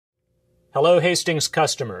Hello, Hastings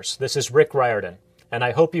customers. This is Rick Riordan, and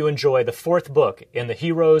I hope you enjoy the fourth book in the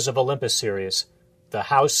Heroes of Olympus series, The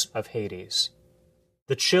House of Hades.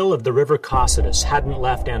 The chill of the river Cocytus hadn't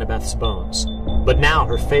left Annabeth's bones, but now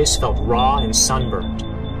her face felt raw and sunburned.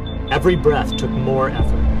 Every breath took more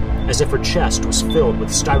effort, as if her chest was filled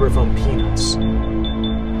with styrofoam peanuts.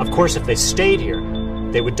 Of course, if they stayed here,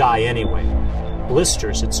 they would die anyway.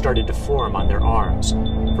 Blisters had started to form on their arms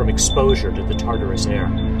from exposure to the Tartarus air.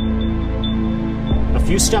 A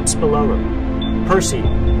few steps below her, Percy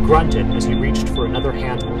grunted as he reached for another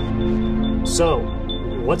handhold. "So,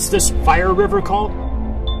 what's this fire river called?"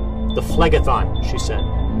 "The Phlegethon," she said.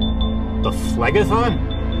 "The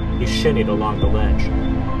Phlegethon?" He shinnied along the ledge.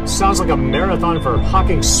 "Sounds like a marathon for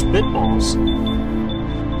hawking spitballs."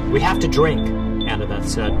 "We have to drink," Annabeth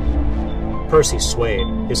said. Percy swayed,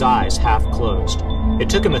 his eyes half closed. It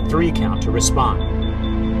took him a 3 count to respond.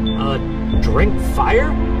 Drink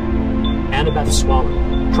fire?" Annabeth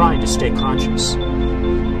swallowed, trying to stay conscious.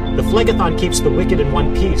 "The Phlegethon keeps the wicked in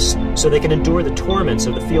one piece, so they can endure the torments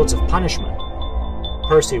of the fields of punishment."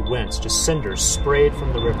 Percy winced as cinders sprayed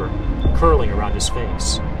from the river, curling around his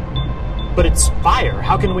face. "But it's fire,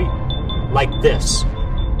 how can we—" "Like this."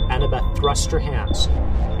 Annabeth thrust her hands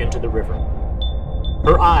into the river.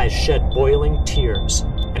 Her eyes shed boiling tears,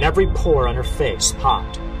 and every pore on her face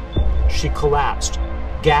popped. She collapsed,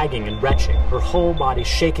 gagging and retching, her whole body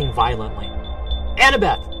shaking violently.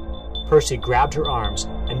 "Annabeth!" Percy grabbed her arms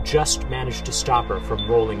and just managed to stop her from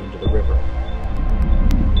rolling into the river.